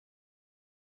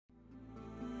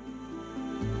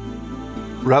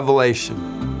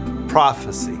Revelation,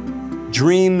 prophecy,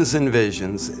 dreams and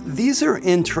visions. These are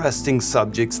interesting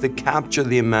subjects that capture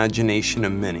the imagination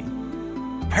of many.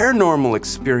 Paranormal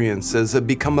experiences have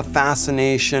become a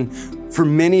fascination for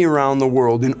many around the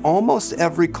world in almost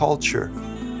every culture.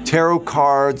 Tarot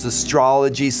cards,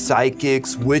 astrology,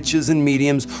 psychics, witches, and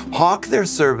mediums hawk their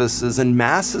services, and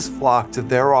masses flock to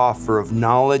their offer of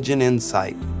knowledge and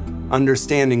insight,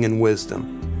 understanding and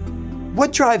wisdom.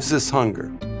 What drives this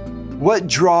hunger? What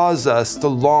draws us to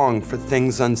long for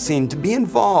things unseen, to be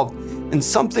involved in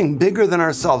something bigger than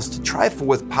ourselves, to trifle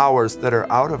with powers that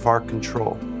are out of our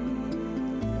control?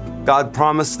 God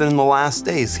promised that in the last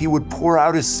days He would pour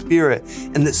out His Spirit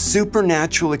and that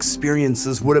supernatural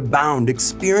experiences would abound,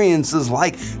 experiences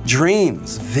like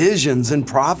dreams, visions, and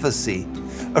prophecy,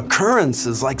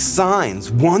 occurrences like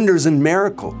signs, wonders, and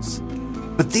miracles.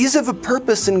 But these have a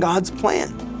purpose in God's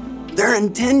plan. They're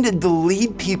intended to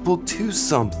lead people to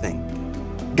something.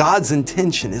 God's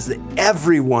intention is that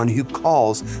everyone who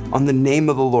calls on the name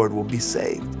of the Lord will be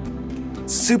saved.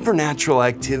 Supernatural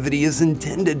activity is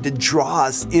intended to draw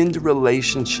us into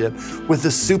relationship with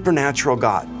the supernatural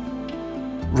God.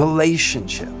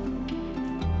 Relationship.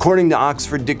 According to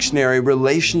Oxford Dictionary,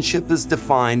 relationship is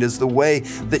defined as the way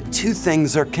that two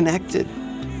things are connected.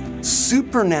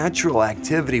 Supernatural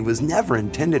activity was never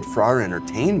intended for our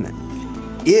entertainment.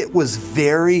 It was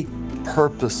very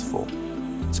purposeful.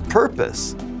 Its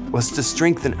purpose was to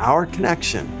strengthen our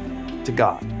connection to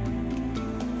God.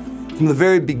 From the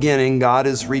very beginning, God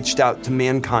has reached out to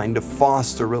mankind to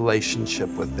foster relationship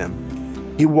with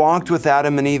them. He walked with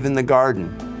Adam and Eve in the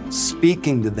garden,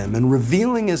 speaking to them and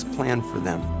revealing His plan for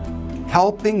them,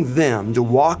 helping them to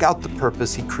walk out the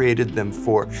purpose He created them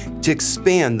for, to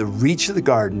expand the reach of the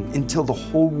garden until the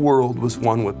whole world was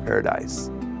one with paradise.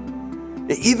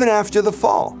 Even after the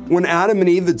fall, when Adam and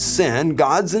Eve had sinned,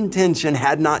 God's intention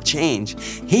had not changed.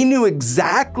 He knew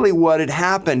exactly what had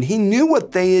happened. He knew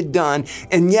what they had done,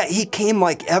 and yet He came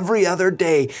like every other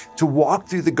day to walk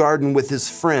through the garden with His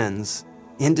friends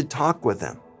and to talk with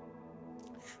them.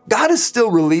 God is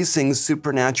still releasing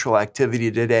supernatural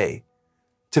activity today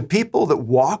to people that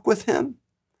walk with Him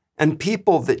and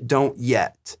people that don't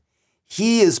yet.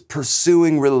 He is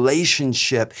pursuing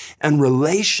relationship, and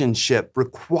relationship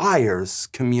requires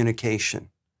communication.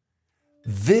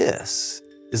 This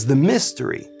is the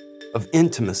mystery of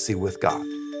intimacy with God.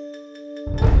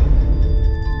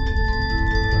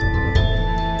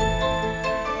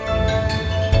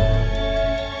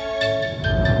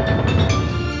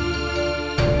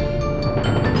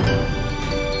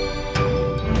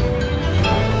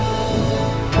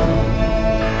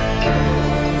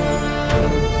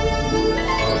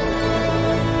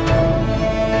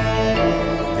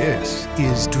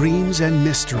 Is Dreams and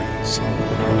Mysteries.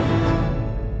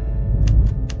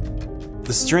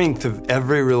 The strength of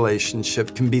every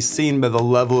relationship can be seen by the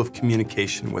level of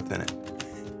communication within it.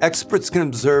 Experts can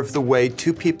observe the way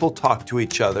two people talk to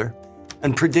each other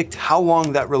and predict how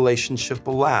long that relationship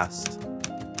will last.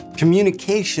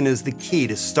 Communication is the key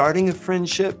to starting a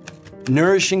friendship,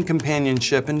 nourishing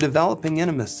companionship, and developing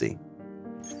intimacy.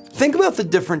 Think about the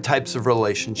different types of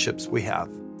relationships we have.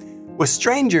 With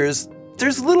strangers,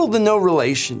 there's little to no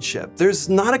relationship. There's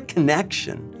not a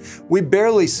connection. We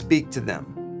barely speak to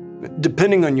them.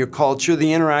 Depending on your culture,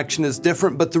 the interaction is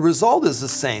different, but the result is the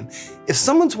same. If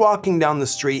someone's walking down the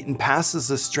street and passes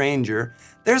a stranger,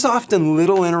 there's often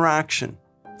little interaction.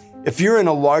 If you're in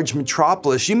a large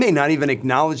metropolis, you may not even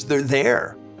acknowledge they're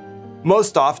there.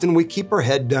 Most often, we keep our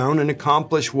head down and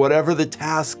accomplish whatever the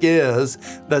task is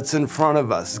that's in front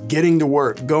of us, getting to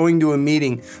work, going to a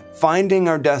meeting, finding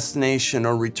our destination,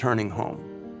 or returning home.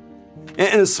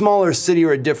 In a smaller city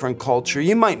or a different culture,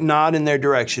 you might nod in their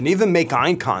direction, even make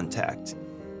eye contact.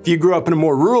 If you grew up in a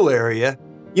more rural area,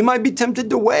 you might be tempted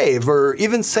to wave or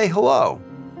even say hello.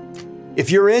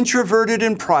 If you're introverted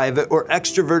in private or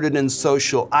extroverted in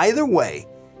social, either way,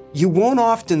 you won't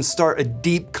often start a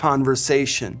deep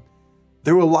conversation.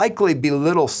 There will likely be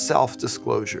little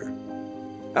self-disclosure.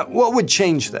 What would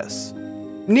change this?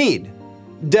 Need,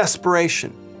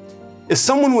 desperation. If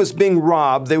someone was being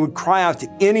robbed, they would cry out to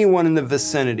anyone in the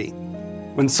vicinity.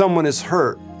 When someone is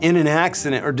hurt, in an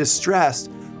accident, or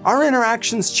distressed, our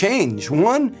interactions change.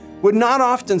 One would not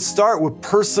often start with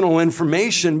personal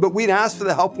information, but we'd ask for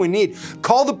the help we need.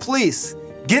 Call the police,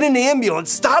 get an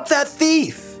ambulance, stop that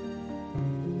thief.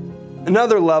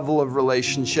 Another level of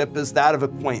relationship is that of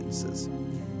acquaintances.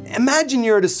 Imagine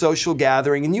you're at a social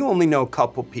gathering and you only know a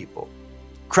couple people.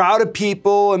 Crowd of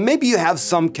people, and maybe you have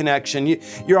some connection.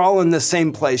 You're all in the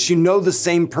same place. You know the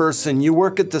same person. You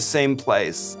work at the same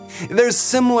place. There's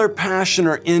similar passion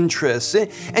or interest,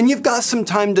 and you've got some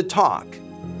time to talk.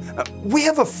 We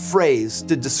have a phrase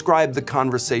to describe the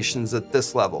conversations at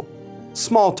this level.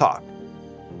 Small talk.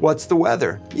 What's the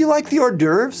weather? You like the hors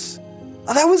d'oeuvres?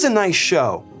 Oh, that was a nice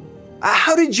show.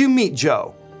 How did you meet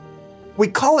Joe? We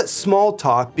call it small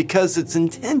talk because its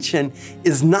intention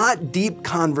is not deep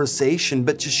conversation,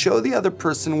 but to show the other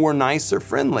person we're nice or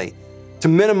friendly, to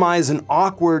minimize an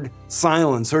awkward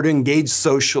silence or to engage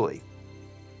socially.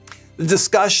 The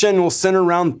discussion will center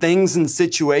around things and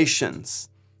situations,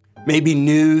 maybe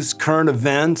news, current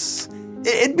events.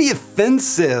 It'd be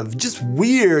offensive, just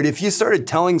weird if you started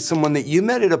telling someone that you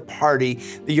met at a party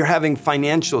that you're having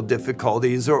financial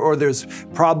difficulties or there's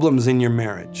problems in your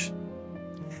marriage.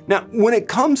 Now, when it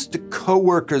comes to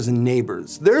coworkers and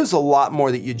neighbors, there's a lot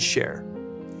more that you'd share.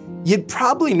 You'd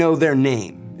probably know their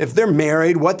name, if they're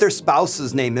married, what their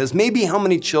spouse's name is, maybe how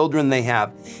many children they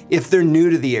have, if they're new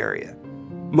to the area.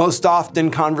 Most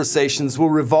often, conversations will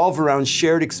revolve around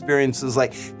shared experiences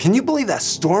like, can you believe that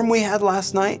storm we had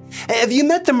last night? Have you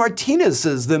met the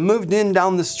Martinezes that moved in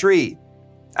down the street?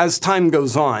 As time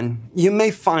goes on, you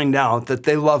may find out that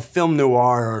they love film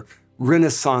noir or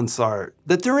Renaissance art,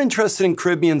 that they're interested in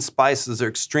Caribbean spices or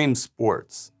extreme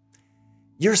sports.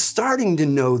 You're starting to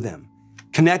know them.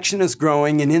 Connection is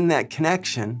growing, and in that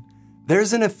connection,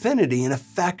 there's an affinity, an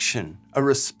affection, a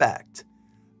respect.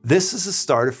 This is the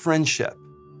start of friendship.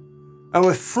 Now,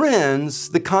 with friends,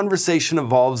 the conversation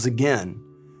evolves again.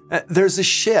 There's a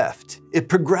shift. It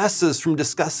progresses from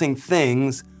discussing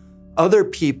things, other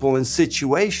people, and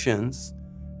situations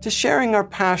to sharing our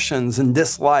passions and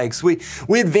dislikes. We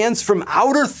advance from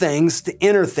outer things to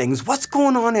inner things. What's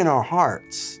going on in our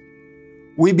hearts?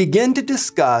 We begin to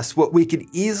discuss what we could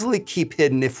easily keep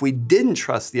hidden if we didn't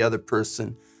trust the other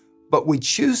person, but we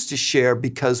choose to share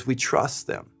because we trust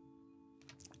them.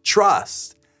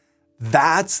 Trust.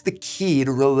 That's the key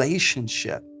to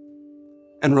relationship.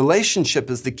 And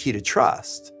relationship is the key to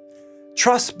trust.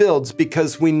 Trust builds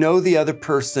because we know the other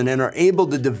person and are able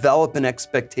to develop an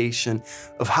expectation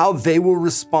of how they will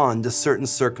respond to certain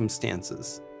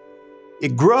circumstances.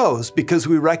 It grows because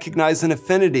we recognize an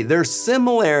affinity. There are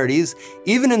similarities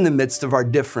even in the midst of our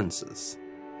differences.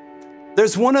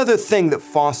 There's one other thing that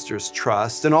fosters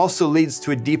trust and also leads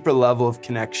to a deeper level of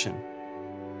connection.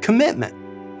 Commitment.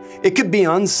 It could be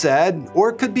unsaid or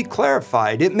it could be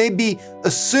clarified. It may be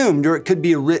assumed or it could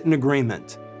be a written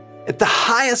agreement. At the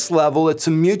highest level, it's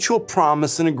a mutual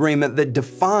promise and agreement that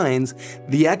defines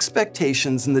the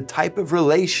expectations and the type of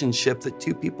relationship that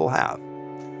two people have.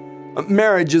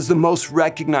 Marriage is the most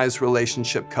recognized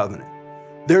relationship covenant.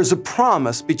 There's a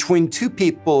promise between two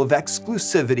people of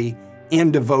exclusivity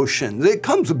and devotion. It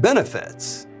comes with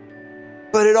benefits,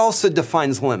 but it also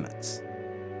defines limits.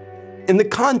 In the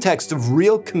context of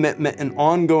real commitment and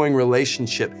ongoing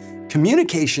relationship,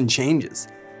 communication changes.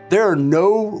 There are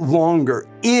no longer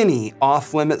any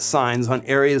off-limit signs on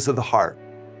areas of the heart.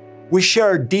 We share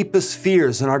our deepest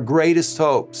fears and our greatest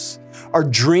hopes, our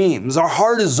dreams. Our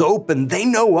heart is open. They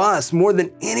know us more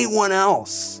than anyone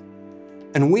else,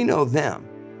 and we know them.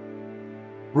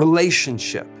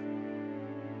 Relationship,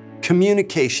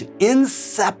 communication,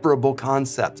 inseparable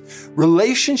concepts.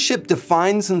 Relationship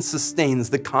defines and sustains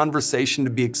the conversation to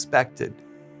be expected.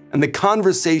 And the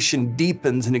conversation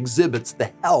deepens and exhibits the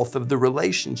health of the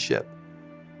relationship.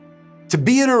 To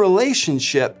be in a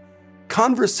relationship,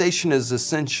 conversation is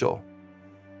essential.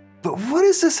 But what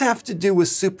does this have to do with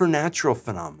supernatural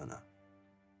phenomena?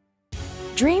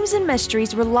 Dreams and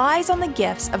Mysteries relies on the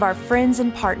gifts of our friends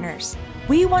and partners.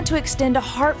 We want to extend a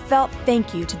heartfelt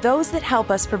thank you to those that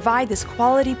help us provide this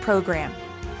quality program.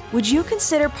 Would you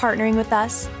consider partnering with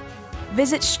us?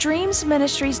 Visit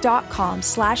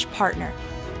streamsministries.com/partner.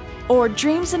 or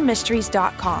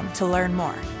dreamsandmysteries.com to learn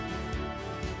more.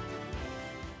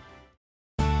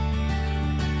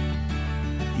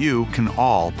 You can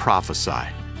all prophesy,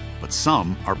 but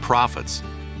some are prophets.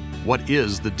 What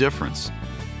is the difference?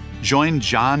 Join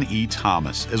John E.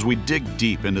 Thomas as we dig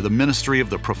deep into the ministry of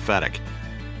the prophetic.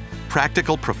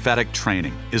 Practical Prophetic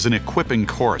Training is an equipping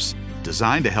course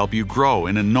designed to help you grow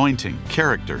in anointing,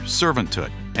 character,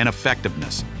 servanthood, and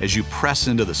effectiveness as you press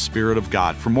into the Spirit of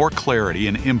God for more clarity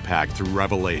and impact through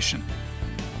revelation.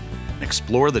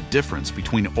 Explore the difference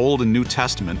between Old and New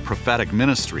Testament prophetic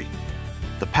ministry,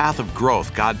 the path of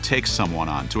growth God takes someone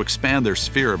on to expand their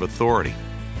sphere of authority,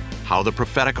 how the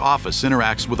prophetic office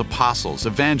interacts with apostles,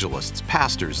 evangelists,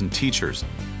 pastors, and teachers,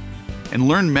 and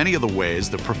learn many of the ways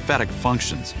the prophetic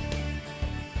functions.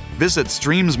 Visit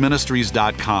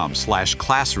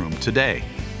streamsministries.com/classroom today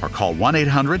or call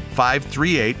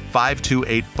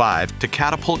 1-800-538-5285 to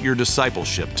catapult your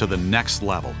discipleship to the next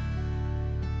level.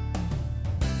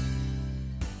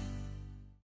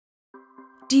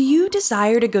 Do you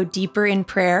desire to go deeper in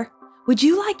prayer? Would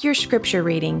you like your scripture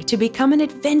reading to become an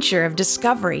adventure of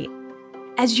discovery?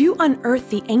 As you unearth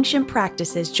the ancient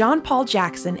practices John Paul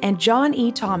Jackson and John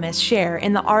E. Thomas share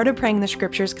in the Art of Praying the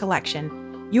Scriptures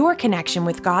collection, your connection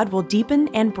with God will deepen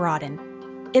and broaden.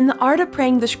 In the Art of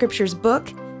Praying the Scriptures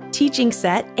book, teaching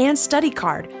set, and study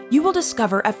card, you will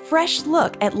discover a fresh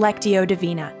look at Lectio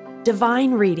Divina,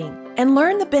 divine reading, and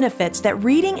learn the benefits that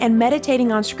reading and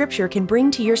meditating on Scripture can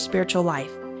bring to your spiritual life.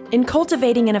 In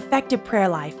Cultivating an Effective Prayer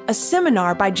Life, a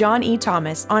seminar by John E.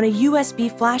 Thomas on a USB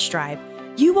flash drive,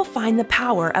 you will find the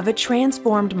power of a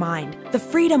transformed mind, the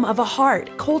freedom of a heart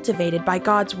cultivated by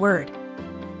God's Word.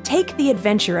 Take the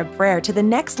adventure of prayer to the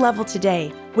next level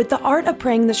today with the Art of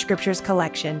Praying the Scriptures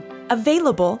collection,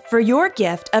 available for your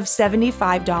gift of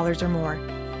 $75 or more.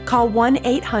 Call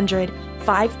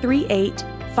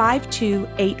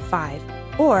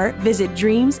 1-800-538-5285 or visit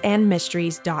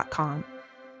dreamsandmysteries.com.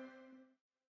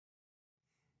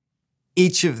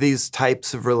 Each of these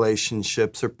types of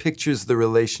relationships are pictures of the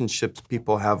relationships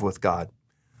people have with God.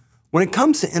 When it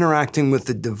comes to interacting with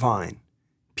the divine,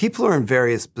 people are in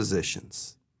various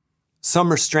positions.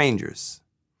 Some are strangers.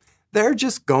 They're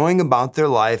just going about their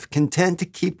life, content to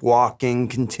keep walking,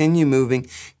 continue moving,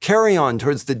 carry on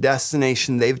towards the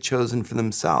destination they've chosen for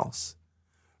themselves.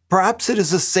 Perhaps it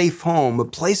is a safe home, a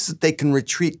place that they can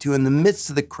retreat to in the midst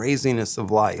of the craziness of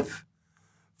life.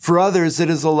 For others, it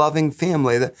is a loving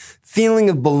family, the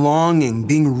feeling of belonging,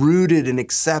 being rooted and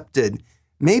accepted,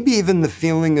 maybe even the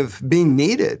feeling of being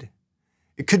needed.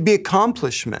 It could be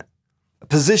accomplishment, a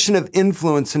position of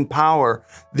influence and power,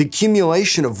 the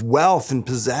accumulation of wealth and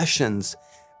possessions.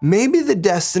 Maybe the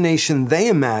destination they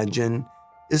imagine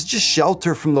is just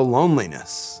shelter from the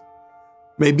loneliness.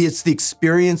 Maybe it's the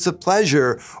experience of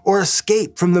pleasure or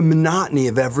escape from the monotony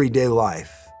of everyday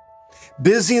life.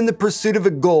 Busy in the pursuit of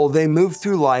a goal, they move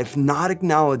through life not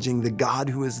acknowledging the God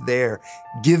who is there,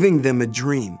 giving them a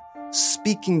dream,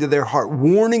 speaking to their heart,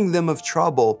 warning them of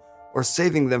trouble, or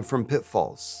saving them from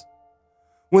pitfalls.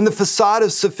 When the facade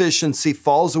of sufficiency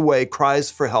falls away,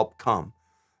 cries for help come.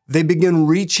 They begin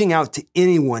reaching out to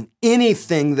anyone,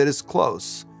 anything that is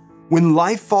close. When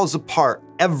life falls apart,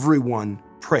 everyone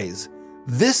prays.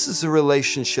 This is a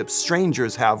relationship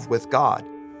strangers have with God.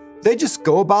 They just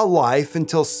go about life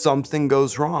until something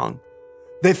goes wrong.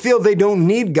 They feel they don't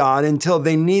need God until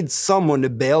they need someone to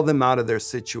bail them out of their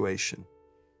situation.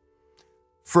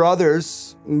 For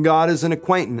others, God is an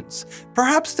acquaintance.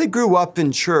 Perhaps they grew up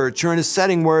in church or in a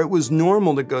setting where it was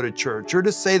normal to go to church or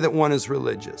to say that one is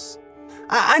religious.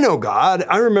 I know God.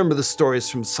 I remember the stories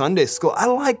from Sunday school. I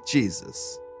like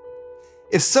Jesus.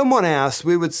 If someone asked,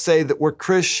 we would say that we're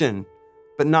Christian,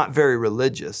 but not very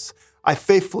religious. I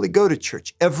faithfully go to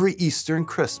church every Easter and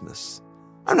Christmas.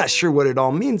 I'm not sure what it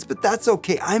all means, but that's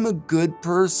okay. I'm a good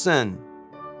person.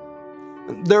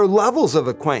 There are levels of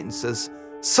acquaintances.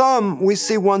 Some we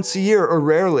see once a year or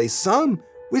rarely. Some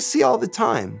we see all the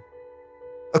time.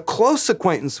 A close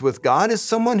acquaintance with God is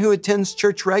someone who attends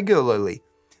church regularly.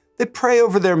 They pray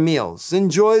over their meals,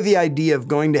 enjoy the idea of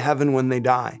going to heaven when they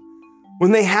die.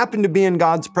 When they happen to be in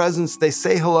God's presence, they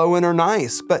say hello and are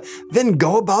nice, but then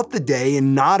go about the day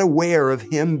and not aware of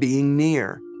Him being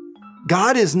near.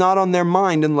 God is not on their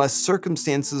mind unless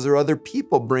circumstances or other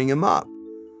people bring Him up.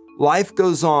 Life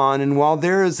goes on, and while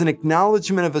there is an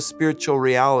acknowledgement of a spiritual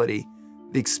reality,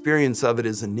 the experience of it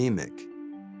is anemic.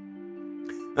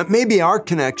 Maybe our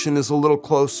connection is a little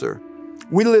closer.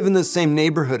 We live in the same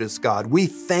neighborhood as God. We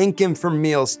thank Him for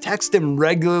meals, text Him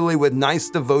regularly with nice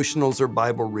devotionals or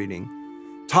Bible reading.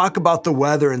 Talk about the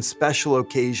weather and special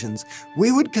occasions.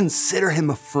 We would consider Him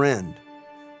a friend.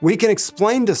 We can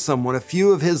explain to someone a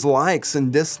few of His likes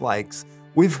and dislikes.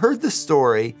 We've heard the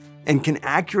story and can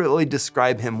accurately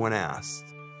describe Him when asked.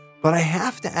 But I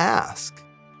have to ask,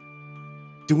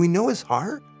 do we know His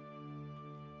heart?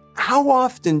 How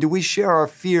often do we share our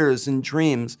fears and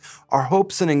dreams, our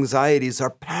hopes and anxieties, our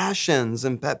passions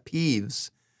and pet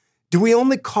peeves? Do we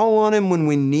only call on Him when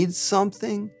we need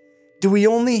something? Do we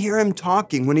only hear Him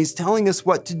talking when He's telling us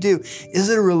what to do? Is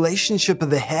it a relationship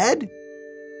of the head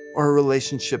or a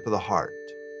relationship of the heart?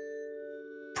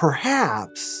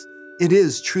 Perhaps it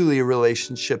is truly a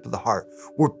relationship of the heart.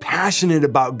 We're passionate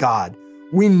about God.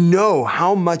 We know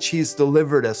how much He's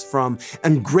delivered us from,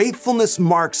 and gratefulness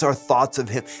marks our thoughts of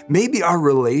Him. Maybe our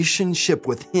relationship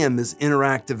with Him is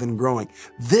interactive and growing.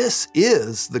 This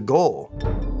is the goal.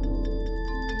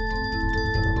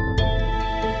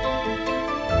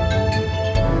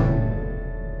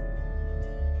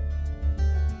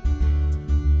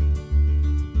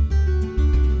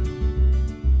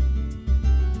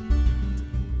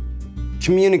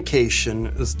 Communication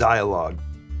is dialogue.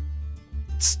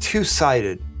 It's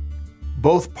two-sided.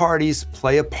 Both parties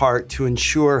play a part to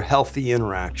ensure healthy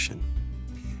interaction.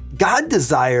 God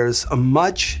desires a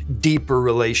much deeper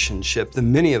relationship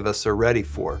than many of us are ready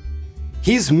for.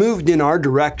 He's moved in our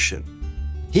direction.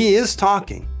 He is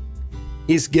talking.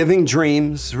 He's giving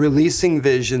dreams, releasing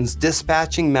visions,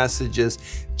 dispatching messages,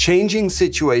 changing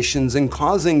situations, and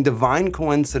causing divine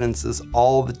coincidences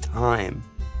all the time.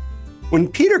 When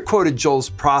Peter quoted Joel's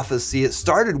prophecy, it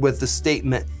started with the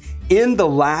statement, "In the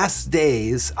last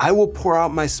days, I will pour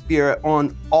out my Spirit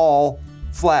on all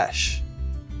flesh."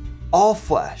 All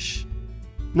flesh.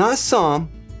 Not some,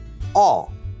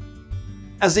 all.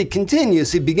 As he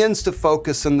continues, he begins to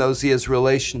focus on those he has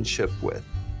relationship with.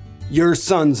 Your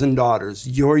sons and daughters,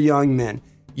 your young men,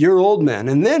 your old men,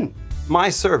 and then my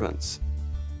servants.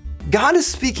 God is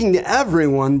speaking to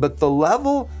everyone, but the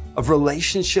level of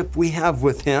relationship we have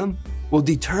with him will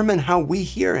determine how we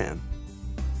hear him.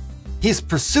 He's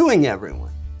pursuing everyone.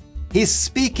 He's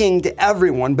speaking to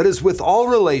everyone, but as with all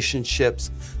relationships,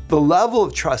 the level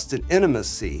of trust and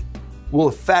intimacy will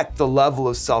affect the level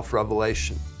of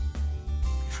self-revelation.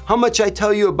 How much I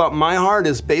tell you about my heart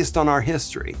is based on our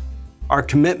history, our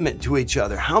commitment to each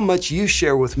other, how much you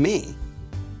share with me.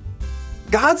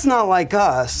 God's not like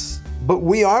us, but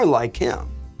we are like him.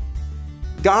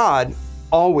 God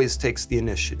always takes the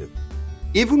initiative.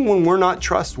 Even when we're not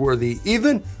trustworthy,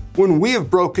 even when we have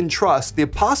broken trust, the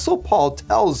Apostle Paul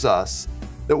tells us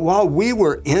that while we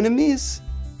were enemies,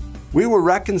 we were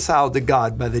reconciled to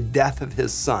God by the death of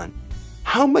his Son.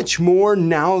 How much more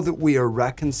now that we are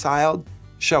reconciled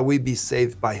shall we be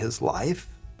saved by his life?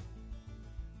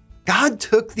 God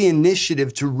took the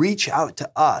initiative to reach out to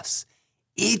us,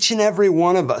 each and every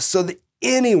one of us, so that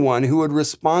anyone who would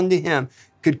respond to him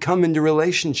could come into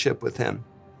relationship with him.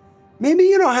 Maybe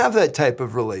you don't have that type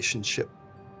of relationship.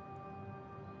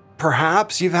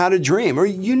 Perhaps you've had a dream, or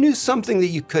you knew something that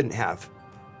you couldn't have.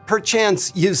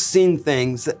 Perchance you've seen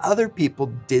things that other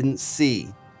people didn't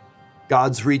see.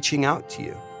 God's reaching out to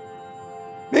you.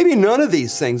 Maybe none of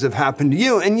these things have happened to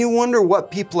you, and you wonder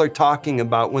what people are talking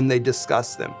about when they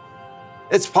discuss them.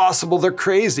 It's possible they're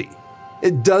crazy.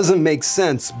 It doesn't make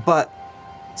sense, but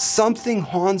something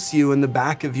haunts you in the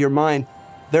back of your mind.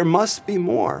 There must be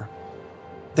more.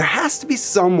 There has to be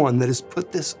someone that has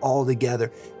put this all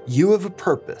together. You have a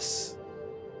purpose.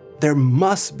 There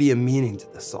must be a meaning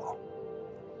to this all.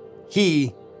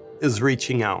 He is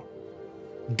reaching out.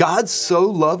 God so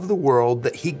loved the world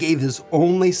that he gave his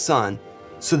only Son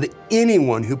so that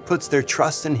anyone who puts their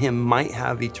trust in him might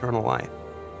have eternal life.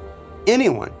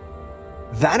 Anyone.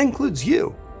 That includes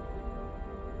you.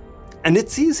 And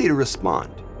it's easy to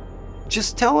respond.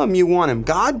 Just tell him you want him.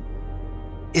 God,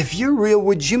 if you're real,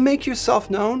 would you make yourself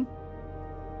known?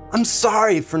 I'm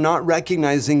sorry for not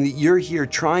recognizing that you're here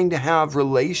trying to have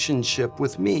relationship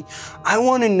with me. I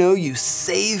want to know you.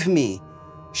 Save me.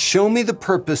 Show me the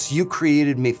purpose you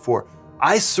created me for.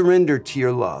 I surrender to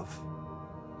your love.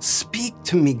 Speak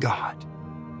to me, God.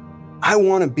 I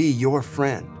want to be your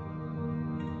friend.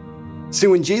 See,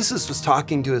 when Jesus was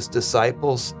talking to his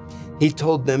disciples, he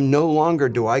told them, "No longer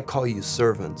do I call you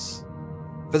servants.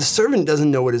 For the servant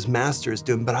doesn't know what his master is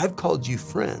doing, but I've called you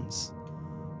friends.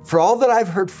 For all that I've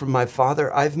heard from my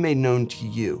Father, I've made known to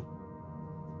you.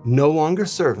 No longer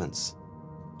servants,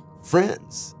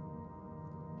 friends."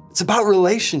 It's about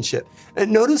relationship. And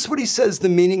notice what he says the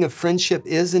meaning of friendship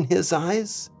is in his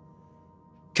eyes.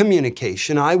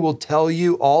 Communication. I will tell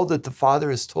you all that the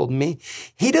Father has told me.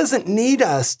 He doesn't need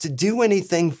us to do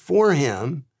anything for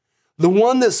him. The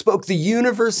one that spoke the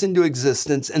universe into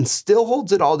existence and still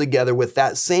holds it all together with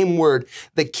that same word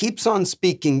that keeps on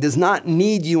speaking does not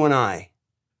need you and I.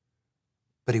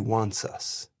 But he wants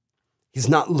us. He's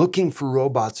not looking for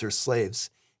robots or slaves.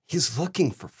 He's looking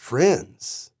for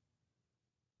friends.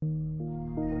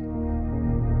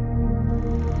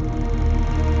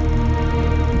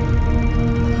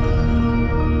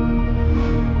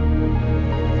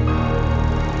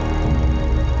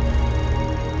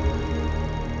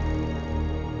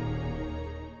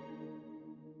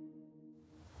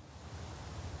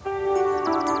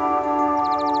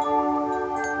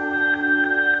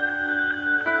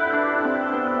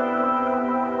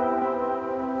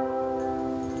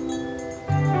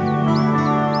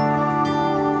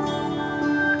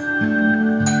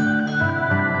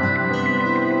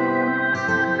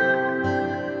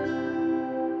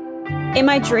 In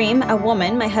my dream, a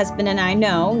woman my husband and I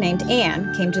know, named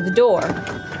Anne, came to the door.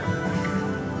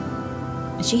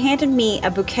 And she handed me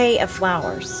a bouquet of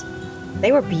flowers.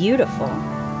 They were beautiful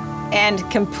and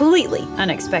completely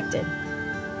unexpected.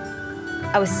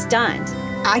 I was stunned.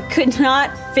 I could not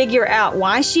figure out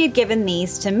why she had given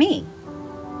these to me.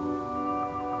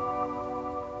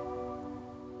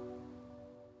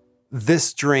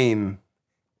 This dream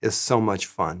is so much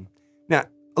fun. Now,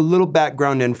 a little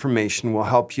background information will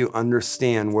help you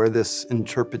understand where this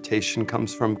interpretation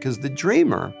comes from, because the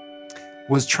dreamer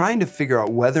was trying to figure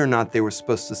out whether or not they were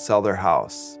supposed to sell their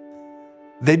house.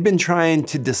 They'd been trying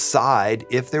to decide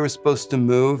if they were supposed to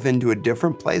move into a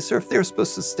different place or if they were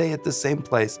supposed to stay at the same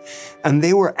place. And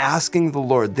they were asking the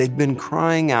Lord. They'd been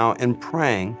crying out and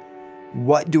praying,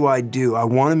 what do I do? I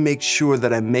want to make sure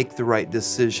that I make the right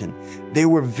decision. They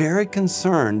were very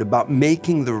concerned about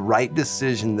making the right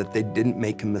decision, that they didn't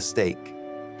make a mistake.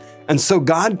 And so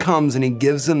God comes and he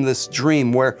gives them this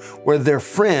dream where their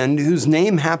friend, whose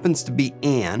name happens to be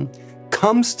Anne,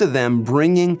 comes to them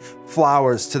bringing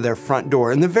flowers to their front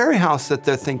door in the very house that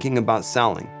they're thinking about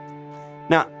selling.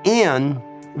 Now, Anne,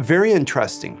 very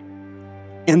interesting.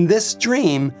 In this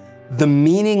dream, the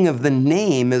meaning of the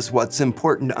name is what's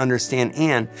important to understand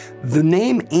Anne. The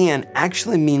name Anne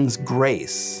actually means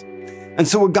grace. And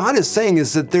so what God is saying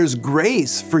is that there's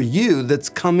grace for you that's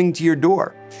coming to your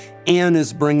door. Anne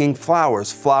is bringing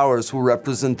flowers. Flowers will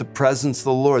represent the presence of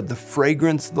the Lord, the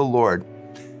fragrance of the Lord.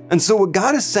 And so what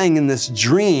God is saying in this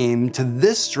dream to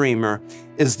this dreamer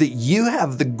is that you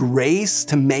have the grace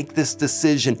to make this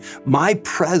decision. My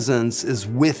presence is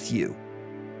with you.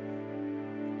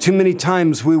 Too many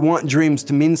times we want dreams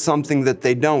to mean something that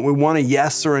they don't. We want a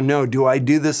yes or a no. Do I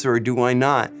do this or do I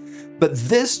not? But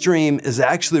this dream is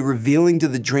actually revealing to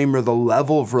the dreamer the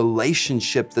level of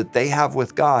relationship that they have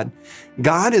with God.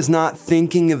 God is not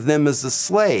thinking of them as a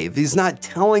slave. He's not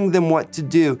telling them what to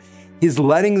do. He's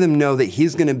letting them know that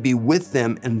he's going to be with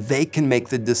them and they can make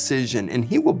the decision, and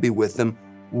he will be with them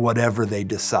whatever they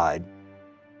decide.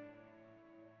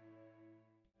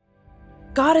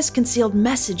 God has concealed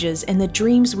messages in the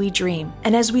dreams we dream,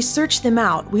 and as we search them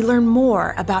out, we learn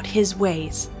more about his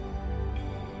ways.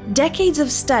 Decades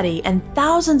of study and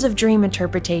thousands of dream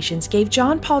interpretations gave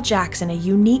John Paul Jackson a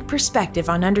unique perspective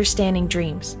on understanding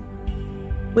dreams.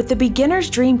 With the Beginner's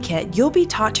Dream Kit, you'll be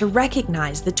taught to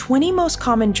recognize the 20 most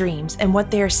common dreams and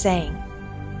what they are saying.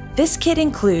 This kit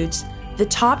includes the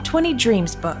Top 20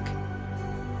 Dreams book,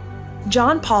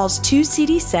 John Paul's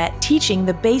 2-CD set teaching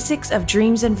the basics of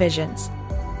dreams and visions,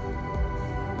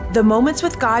 the Moments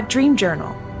with God Dream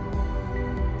Journal,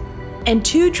 and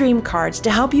 2 dream cards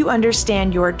to help you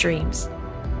understand your dreams.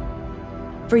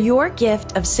 For your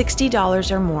gift of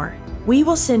 $60 or more, we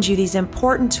will send you these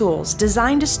important tools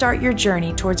designed to start your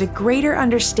journey towards a greater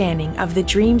understanding of the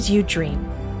dreams you dream.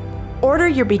 Order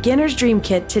your Beginner's Dream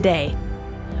Kit today.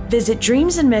 Visit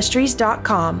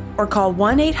dreamsandmysteries.com or call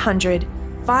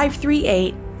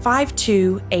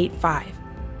 1-800-538-5285.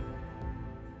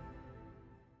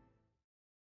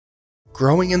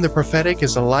 Growing in the prophetic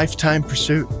is a lifetime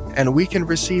pursuit, and we can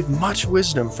receive much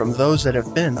wisdom from those that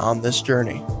have been on this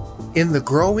journey. In the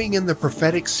Growing in the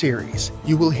Prophetic series,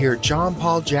 you will hear John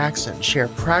Paul Jackson share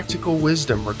practical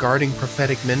wisdom regarding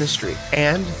prophetic ministry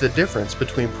and the difference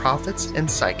between prophets and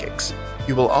psychics.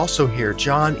 You will also hear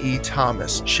John E.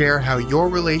 Thomas share how your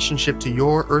relationship to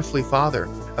your earthly father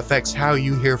affects how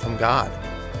you hear from God.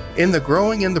 In the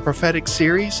Growing in the Prophetic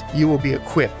series, you will be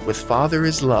equipped with Father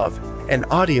is Love, an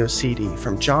audio CD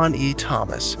from John E.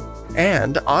 Thomas,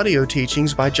 and audio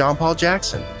teachings by John Paul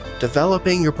Jackson,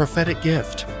 Developing Your Prophetic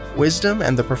Gift, Wisdom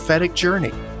and the Prophetic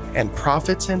Journey, and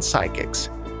Prophets and Psychics.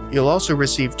 You'll also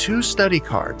receive 2 study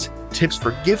cards, Tips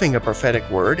for Giving a Prophetic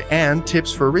Word and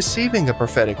Tips for Receiving a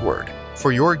Prophetic Word.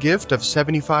 For your gift of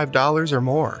 $75 or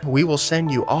more, we will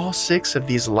send you all 6 of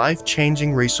these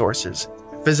life-changing resources.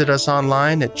 Visit us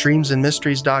online at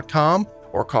dreamsandmysteries.com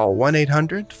or call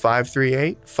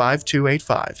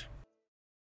 1-800-538-5285.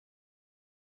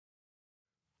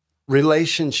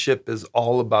 Relationship is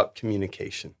all about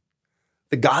communication.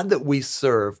 The God that we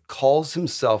serve calls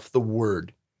himself the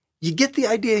Word. You get the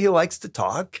idea he likes to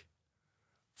talk?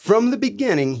 From the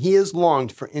beginning, he has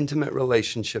longed for intimate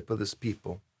relationship with his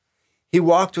people. He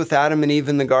walked with Adam and Eve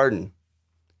in the garden.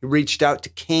 He reached out to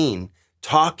Cain,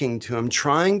 talking to him,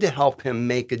 trying to help him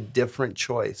make a different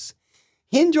choice.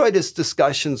 He enjoyed his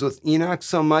discussions with Enoch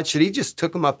so much that he just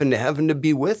took him up into heaven to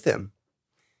be with him.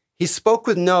 He spoke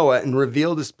with Noah and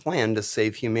revealed his plan to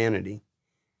save humanity.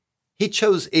 He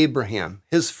chose Abraham,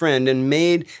 his friend, and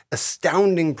made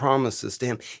astounding promises to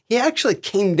him. He actually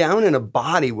came down in a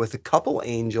body with a couple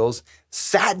angels,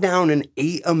 sat down and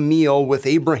ate a meal with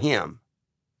Abraham.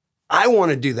 I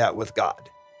want to do that with God.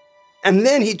 And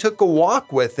then he took a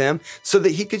walk with him so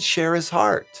that he could share his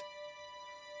heart.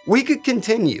 We could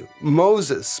continue.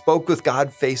 Moses spoke with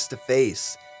God face to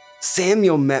face.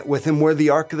 Samuel met with him where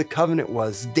the Ark of the Covenant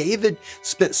was. David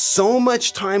spent so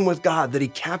much time with God that he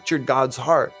captured God's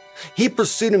heart. He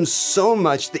pursued him so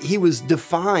much that he was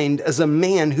defined as a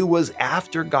man who was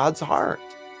after God's heart.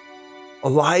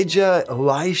 Elijah,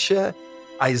 Elisha,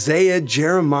 Isaiah,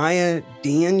 Jeremiah,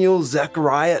 Daniel,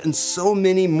 Zechariah, and so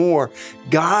many more.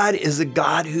 God is a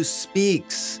God who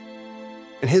speaks,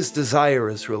 and his desire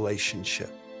is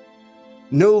relationship.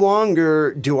 No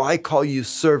longer do I call you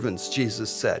servants, Jesus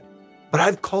said, but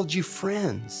I've called you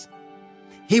friends.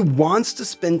 He wants to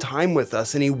spend time with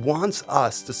us, and he wants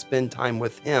us to spend time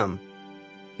with him.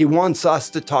 He wants us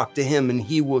to talk to him, and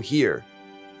he will hear.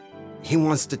 He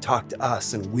wants to talk to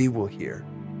us, and we will hear.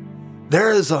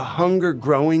 There is a hunger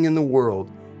growing in the world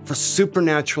for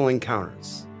supernatural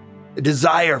encounters, a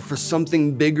desire for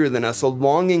something bigger than us, a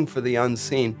longing for the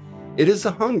unseen. It is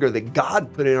a hunger that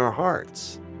God put in our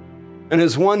hearts. And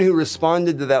as one who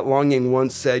responded to that longing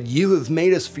once said, "You have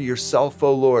made us for yourself,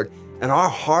 O Lord, and our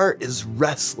heart is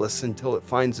restless until it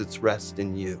finds its rest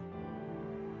in you."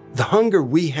 The hunger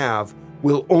we have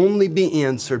will only be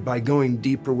answered by going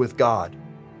deeper with God,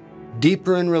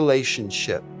 deeper in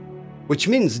relationship, which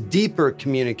means deeper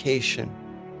communication.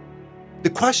 The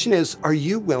question is, are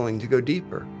you willing to go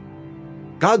deeper?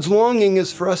 God's longing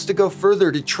is for us to go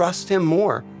further, to trust him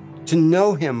more, to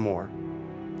know him more.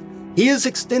 He has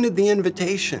extended the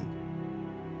invitation.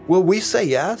 Will we say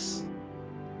yes?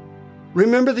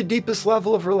 Remember the deepest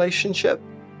level of relationship?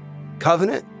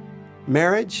 Covenant?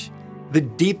 Marriage? The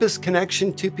deepest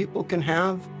connection two people can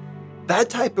have? That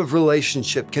type of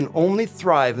relationship can only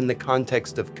thrive in the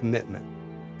context of commitment.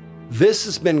 This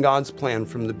has been God's plan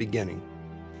from the beginning.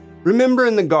 Remember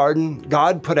in the garden,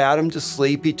 God put Adam to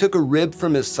sleep. He took a rib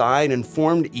from his side and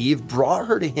formed Eve, brought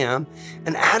her to him,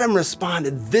 and Adam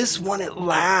responded, "This one at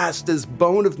last is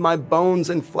bone of my bones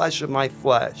and flesh of my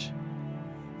flesh.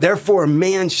 Therefore, a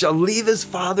man shall leave his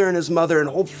father and his mother and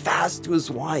hold fast to his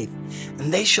wife,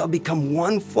 and they shall become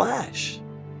one flesh."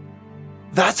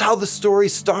 That's how the story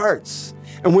starts.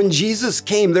 And when Jesus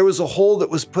came, there was a hole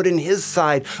that was put in his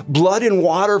side. Blood and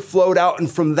water flowed out, and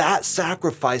from that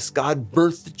sacrifice, God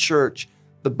birthed the church,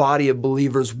 the body of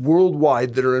believers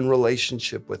worldwide that are in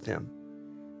relationship with him.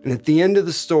 And at the end of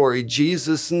the story,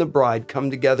 Jesus and the bride come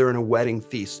together in a wedding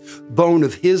feast, bone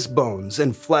of his bones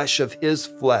and flesh of his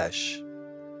flesh.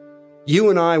 You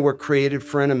and I were created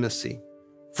for intimacy,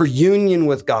 for union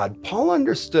with God. Paul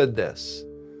understood this.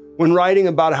 When writing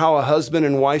about how a husband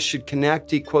and wife should connect,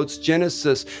 he quotes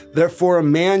Genesis, "Therefore a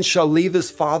man shall leave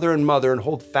his father and mother and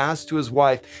hold fast to his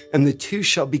wife, and the two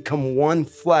shall become one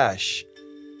flesh."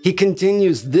 He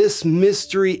continues, "This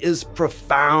mystery is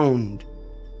profound."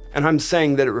 And I'm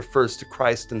saying that it refers to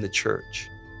Christ and the church.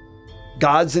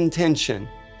 God's intention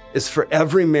is for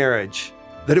every marriage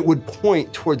that it would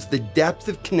point towards the depth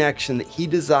of connection that he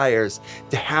desires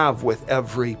to have with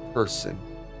every person.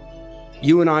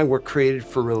 You and I were created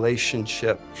for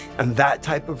relationship, and that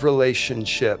type of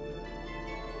relationship,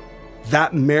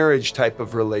 that marriage type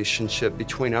of relationship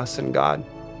between us and God,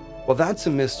 well, that's a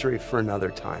mystery for another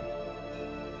time.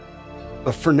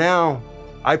 But for now,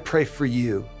 I pray for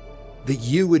you that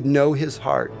you would know his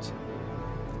heart,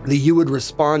 that you would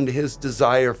respond to his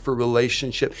desire for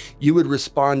relationship, you would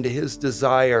respond to his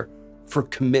desire for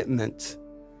commitment,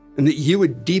 and that you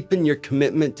would deepen your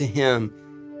commitment to him,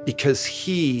 because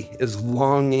he is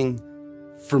longing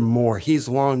for more. He's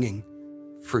longing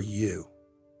for you.